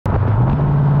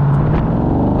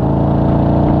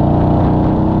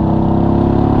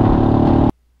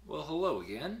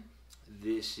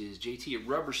JT at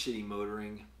Rubber City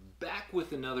Motoring, back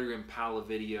with another Impala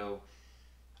video.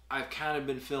 I've kind of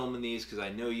been filming these because I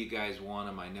know you guys want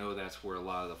them. I know that's where a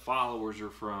lot of the followers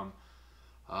are from.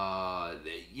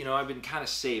 You know, I've been kind of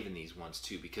saving these ones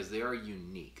too because they are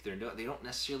unique. They don't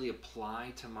necessarily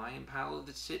apply to my Impala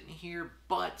that's sitting here,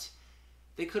 but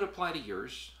they could apply to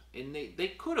yours, and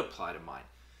they could apply to mine.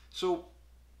 So,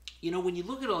 you know, when you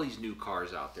look at all these new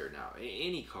cars out there now,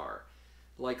 any car,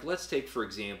 like let's take for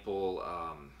example,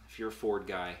 if you're a Ford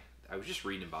guy, I was just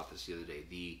reading about this the other day.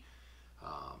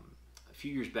 A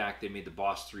few years back, they made the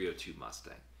Boss 302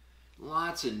 Mustang.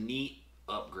 Lots of neat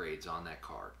upgrades on that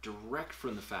car, direct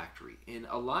from the factory. And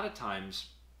a lot of times,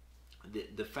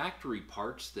 the factory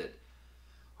parts that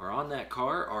are on that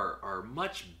car are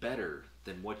much better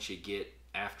than what you get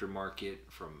aftermarket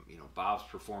from, you know, Bob's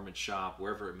Performance Shop,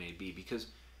 wherever it may be, because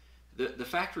the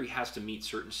factory has to meet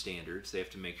certain standards. They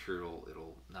have to make sure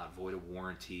it'll not void a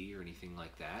warranty or anything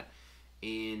like that.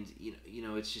 And you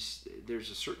know, it's just, there's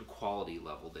a certain quality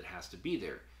level that has to be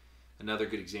there. Another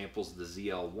good example is the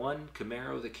ZL1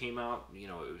 Camaro that came out. You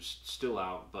know, it was still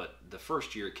out, but the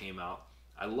first year it came out,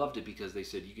 I loved it because they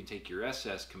said you can take your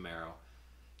SS Camaro,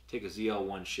 take a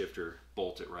ZL1 shifter,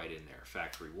 bolt it right in there.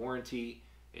 Factory warranty,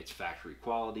 it's factory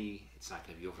quality, it's not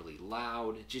going to be overly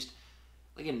loud. It's just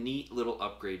like a neat little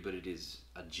upgrade, but it is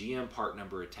a GM part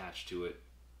number attached to it.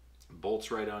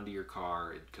 Bolts right onto your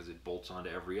car because it bolts onto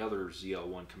every other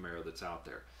ZL1 Camaro that's out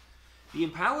there. The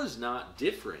Impala is not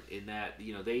different in that,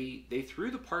 you know, they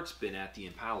threw the parts bin at the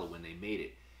Impala when they made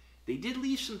it. They did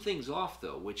leave some things off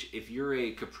though, which if you're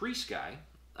a Caprice guy,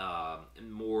 and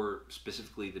more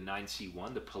specifically the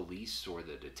 9C1, the police or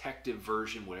the detective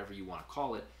version, whatever you want to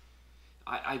call it,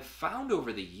 I've found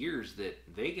over the years that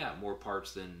they got more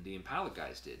parts than the Impala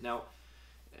guys did. Now,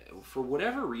 for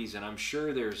whatever reason, I'm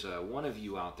sure there's one of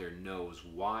you out there knows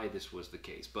why this was the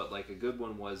case, but like a good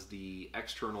one was the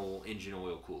external engine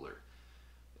oil cooler.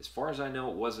 As far as I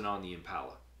know, it wasn't on the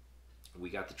Impala.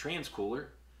 We got the trans cooler,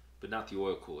 but not the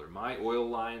oil cooler. My oil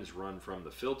lines run from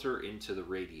the filter into the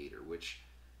radiator, which,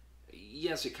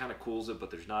 yes, it kind of cools it,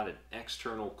 but there's not an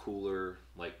external cooler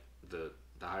like the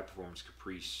high performance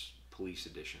Caprice Police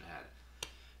Edition had.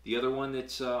 The other one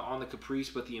that's on the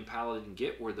Caprice but the Impala didn't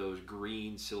get were those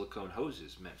green silicone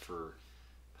hoses meant for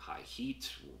high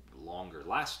heat, longer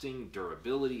lasting,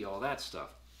 durability, all that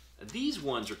stuff. These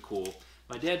ones are cool.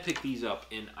 My dad picked these up,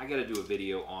 and I got to do a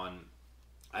video on,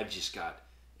 I've just got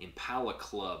Impala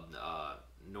Club,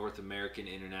 North America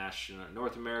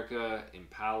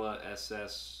Impala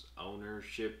SS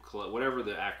Ownership Club, whatever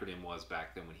the acronym was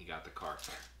back then when he got the car.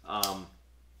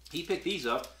 He picked these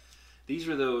up. These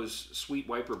are those sweet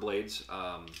wiper blades.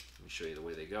 Let me show you the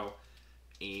way they go.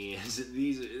 And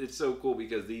these, it's so cool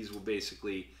because these will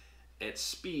basically, at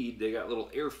speed, they got little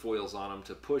airfoils on them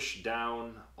to push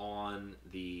down on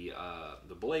the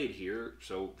blade here,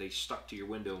 so they stuck to your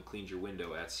window and cleaned your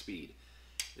window at speed.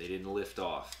 They didn't lift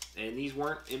off. And these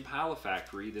weren't Impala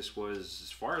factory. This was,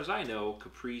 as far as I know,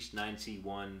 Caprice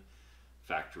 9C1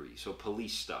 factory. So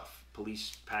police stuff.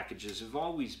 Police packages have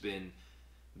always been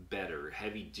better,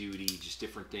 heavy duty, just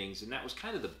different things, and that was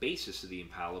kind of the basis of the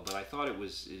Impala, but I thought it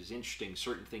was interesting.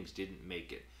 Certain things didn't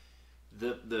make it.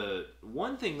 The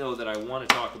one thing though that I want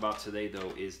to talk about today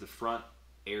though is the front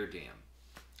air dam.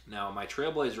 Now my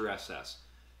Trailblazer SS,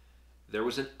 there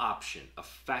was an option, a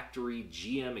factory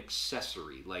GM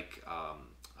accessory, like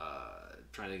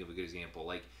trying to think of a good example,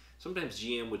 like sometimes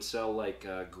GM would sell like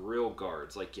grill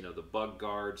guards, like, you know, the bug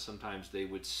guard. Sometimes they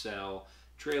would sell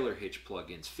trailer hitch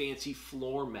plugins, fancy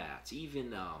floor mats,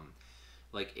 even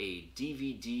like a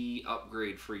DVD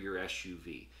upgrade for your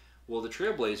SUV. Well, the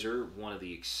Trailblazer, one of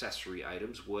the accessory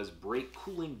items was brake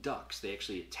cooling ducts. They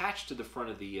actually attached to the front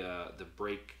of the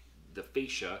brake, the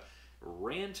fascia,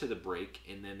 ran to the brake,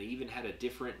 and then they even had a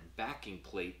different backing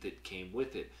plate that came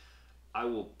with it. I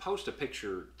will post a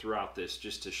picture throughout this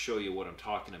just to show you what I'm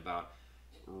talking about.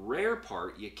 Rare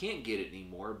part, you can't get it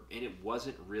anymore, and it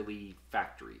wasn't really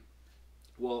factory.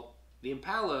 Well, the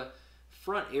Impala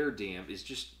front air dam is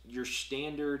just your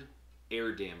standard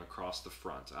air dam across the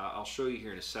front. I'll show you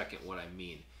here in a second what I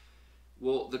mean.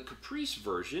 Well, the Caprice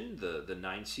version, the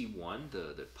 9C1,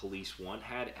 the police one,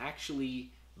 had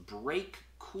actually brake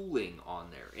cooling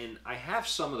on there. And I have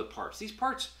some of the parts. These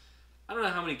parts, I don't know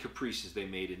how many Caprices they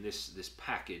made in this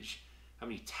package, how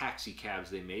many taxi cabs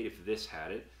they made if this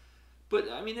had it. But,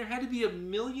 I mean, there had to be a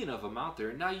million of them out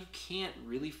there, and now you can't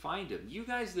really find them. You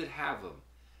guys that have them,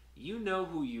 you know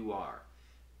who you are.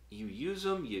 You use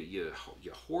them, you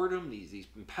hoard them, these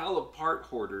Impala part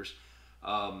hoarders.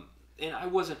 And I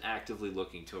wasn't actively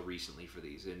looking till recently for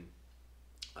these. And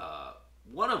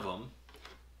one of them,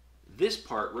 this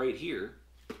part right here,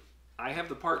 I have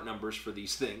the part numbers for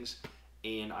these things,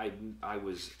 and I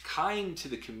was kind to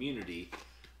the community.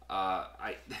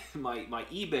 My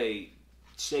eBay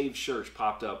saved search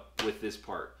popped up with this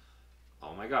part.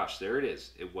 Oh my gosh, there it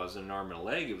is. It wasn't an arm and a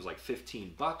leg. It was like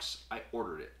 15 bucks. I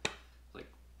ordered it. Like,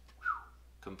 whew,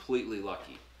 completely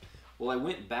lucky. Well, I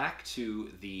went back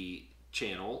to the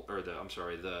channel, or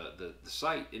the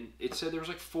site, and it said there was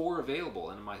like 4 available,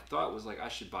 and my thought was like, I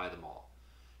should buy them all,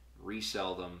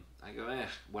 resell them. I go,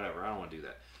 whatever, I don't want to do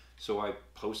that. So I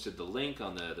posted the link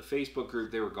on the Facebook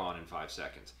group. They were gone in 5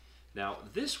 seconds. Now,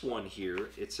 this one here,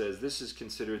 it says this is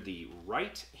considered the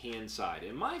right-hand side.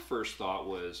 And my first thought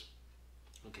was,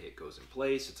 okay, it goes in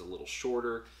place, it's a little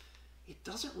shorter. It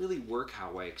doesn't really work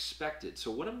how I expected.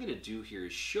 So what I'm going to do here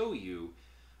is show you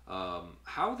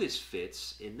how this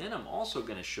fits, and then I'm also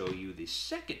going to show you the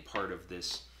second part of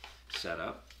this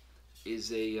setup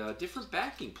is a different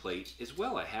backing plate as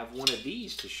well. I have one of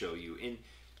these to show you. In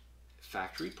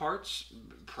factory parts,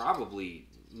 probably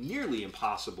nearly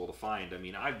impossible to find. I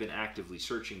mean, I've been actively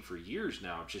searching for years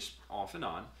now, just off and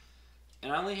on,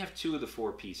 and I only have 2 of the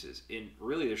 4 pieces. And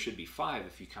really there should be 5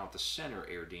 if you count the center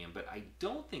air dam, but I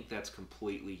don't think that's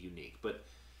completely unique. But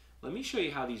let me show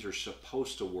you how these are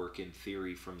supposed to work in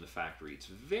theory from the factory. It's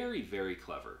very, very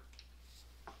clever.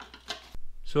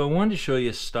 So I wanted to show you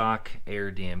a stock air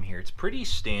dam here. It's pretty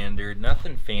standard,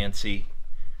 nothing fancy.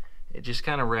 It just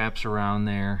kind of wraps around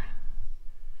there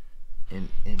and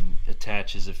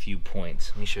attaches a few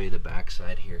points. Let me show you the back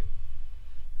side here.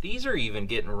 These are even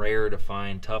getting rare to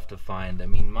find, tough to find. I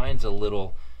mean, mine's a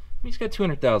little, it's got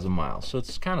 200,000 miles, so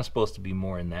it's kind of supposed to be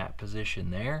more in that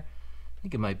position there. I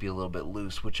think it might be a little bit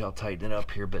loose, which I'll tighten it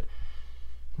up here, but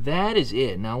that is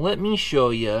it. Now let me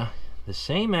show you the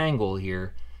same angle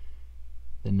here,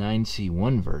 the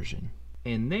 9C1 version.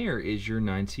 And there is your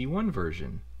 9C1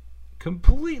 version.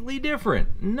 Completely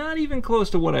different. Not even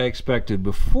close to what I expected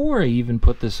before I even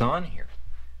put this on here.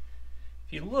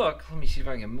 If you look, let me see if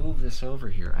I can move this over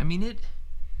here. I mean, it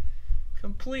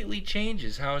completely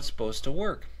changes how it's supposed to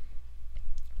work.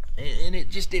 And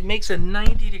it makes a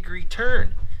 90-degree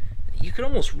turn. You could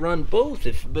almost run both,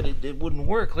 but it wouldn't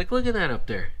work. Like, look at that up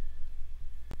there.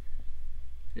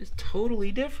 It's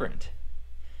totally different.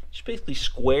 Just basically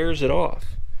squares it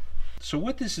off. So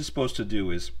what this is supposed to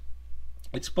do is,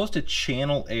 it's supposed to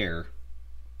channel air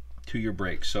to your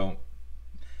brakes. So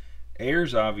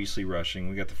air's obviously rushing.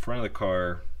 We got the front of the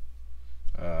car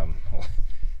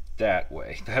that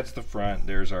way. That's the front.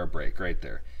 There's our brake right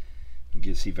there. You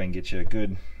can see if I can get you a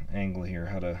good angle here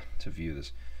how to view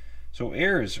this. So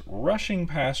air is rushing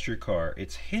past your car.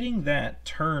 It's hitting that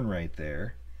turn right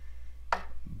there,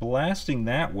 blasting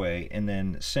that way, and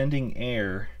then sending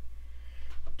air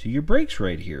to your brakes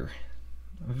right here.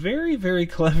 Very, very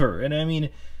clever. And I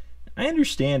mean, I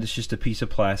understand it's just a piece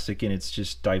of plastic and it's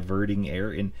just diverting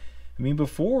air. And I mean,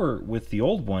 before with the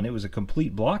old one, it was a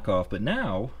complete block off, but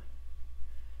now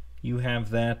you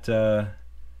have that,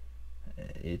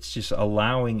 it's just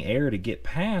allowing air to get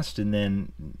past and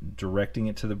then directing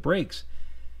it to the brakes.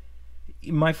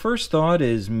 My first thought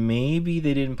is maybe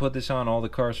they didn't put this on all the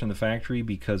cars from the factory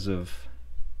because of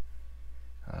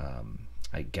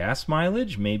gas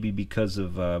mileage, maybe because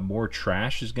of more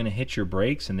trash is going to hit your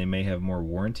brakes and they may have more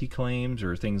warranty claims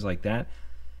or things like that.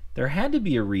 There had to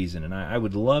be a reason, and I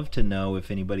would love to know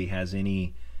if anybody has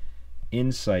any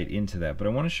insight into that. But I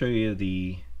want to show you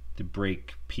the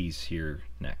brake piece here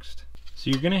next. So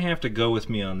you're going to have to go with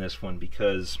me on this one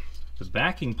because the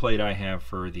backing plate I have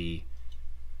for the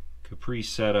Caprice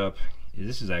setup,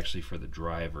 this is actually for the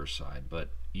driver's side, but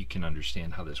you can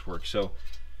understand how this works. So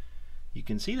you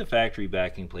can see the factory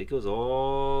backing plate goes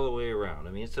all the way around.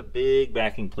 I mean, it's a big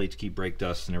backing plate to keep brake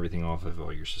dust and everything off of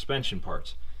all your suspension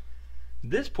parts.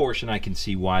 This portion I can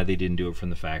see why they didn't do it from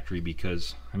the factory,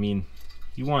 because I mean,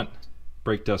 you want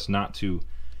brake dust not to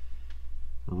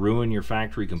ruin your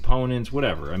factory components,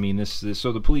 whatever. I mean,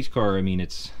 so the police car, I mean,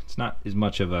 it's not as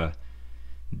much of a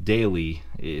daily,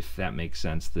 if that makes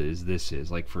sense, as this is,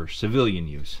 like for civilian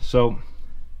use. So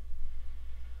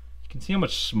you can see how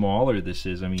much smaller this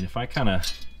is. I mean, if I kind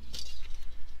of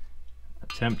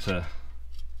attempt to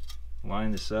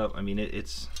line this up, I mean,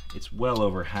 it's well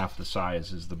over half the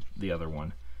size as the other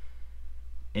one,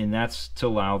 and that's to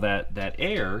allow that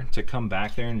air to come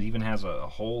back there, and it even has a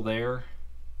hole there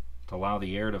to allow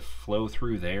the air to flow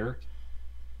through there.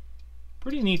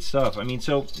 Pretty neat stuff. I mean,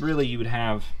 so really you would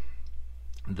have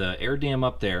the air dam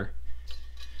up there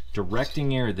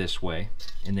directing air this way,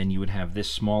 and then you would have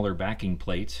this smaller backing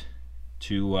plate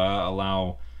to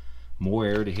allow more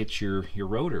air to hit your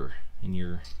rotor and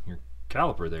your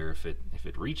caliper there if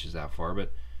it reaches that far.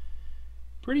 But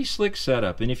pretty slick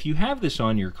setup. And if you have this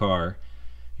on your car,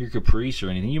 your Caprice or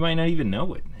anything, you might not even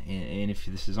know it. And if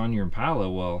this is on your Impala,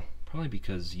 well, probably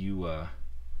because you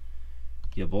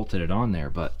bolted it on there.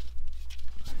 But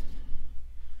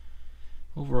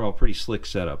overall, pretty slick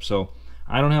setup. So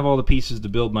I don't have all the pieces to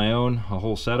build my own a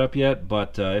whole setup yet,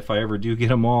 but if I ever do get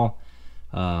them all,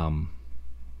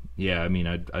 yeah, I mean,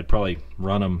 I'd probably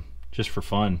run them just for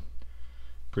fun.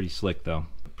 Pretty slick though.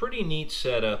 Pretty neat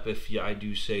setup, if I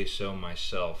do say so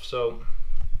myself. So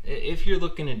if you're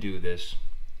looking to do this,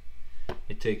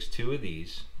 it takes two of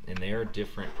these, and they are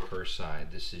different per side.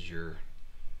 This is your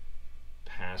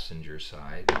passenger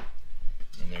side,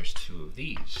 and there's two of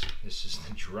these. This is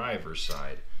the driver's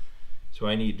side. So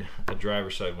I need a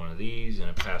driver's side one of these and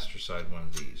a passenger side one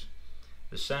of these.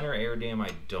 The center air dam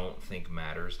I don't think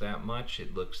matters that much.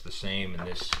 It looks the same, and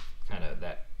this kind of,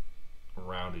 that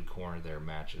rounded corner there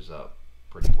matches up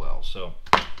pretty well. So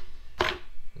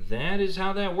that is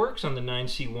how that works on the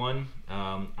 9C1.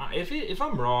 If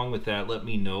I'm wrong with that, let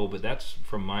me know, but that's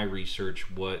from my research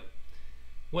what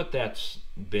that's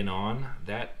been on.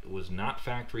 That was not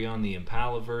factory on the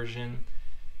Impala version.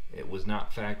 It was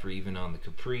not factory even on the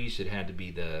Caprice. It had to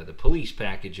be the police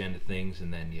package end of things,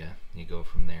 and then you go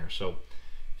from there. So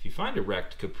if you find a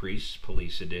wrecked Caprice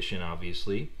police edition,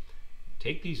 obviously,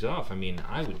 take these off. I mean,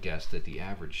 I would guess that the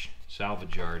average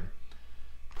salvage yard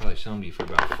probably selling you for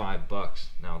about $5.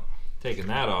 Now, taking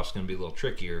that off is going to be a little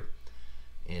trickier,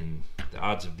 and the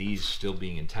odds of these still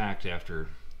being intact after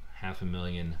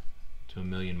 500,000 to 1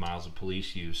 million miles of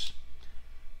police use,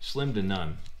 slim to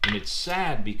none. And it's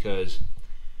sad because,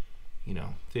 you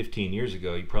know, 15 years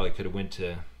ago, you probably could have went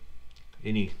to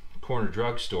any corner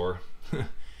drugstore,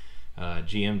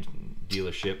 GM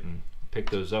dealership, and picked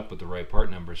those up with the right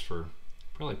part numbers for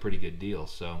probably a pretty good deal.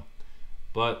 So,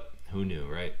 but who knew,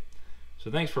 right? So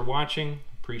thanks for watching.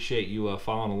 Appreciate you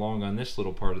following along on this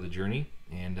little part of the journey,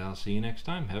 and I'll see you next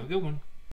time. Have a good one.